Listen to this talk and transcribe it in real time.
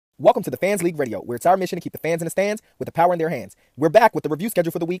Welcome to the Fans League Radio, where it's our mission to keep the fans in the stands with the power in their hands. We're back with the review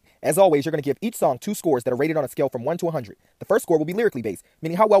schedule for the week. As always, you're going to give each song 2 scores that are rated on a scale from 1 to 100. The first score will be lyrically based,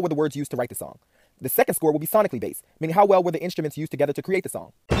 meaning how well were the words used to write the song. The second score will be sonically based, meaning how well were the instruments used together to create the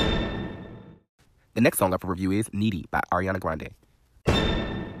song. The next song up for review is Needy by Ariana Grande.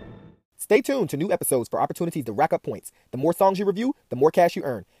 Stay tuned to new episodes for opportunities to rack up points. The more songs you review, the more cash you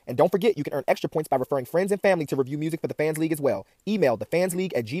earn. And don't forget, you can earn extra points by referring friends and family to review music for the Fans League as well. Email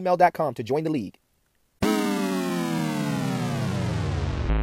thefansleague@gmail.com to join the league.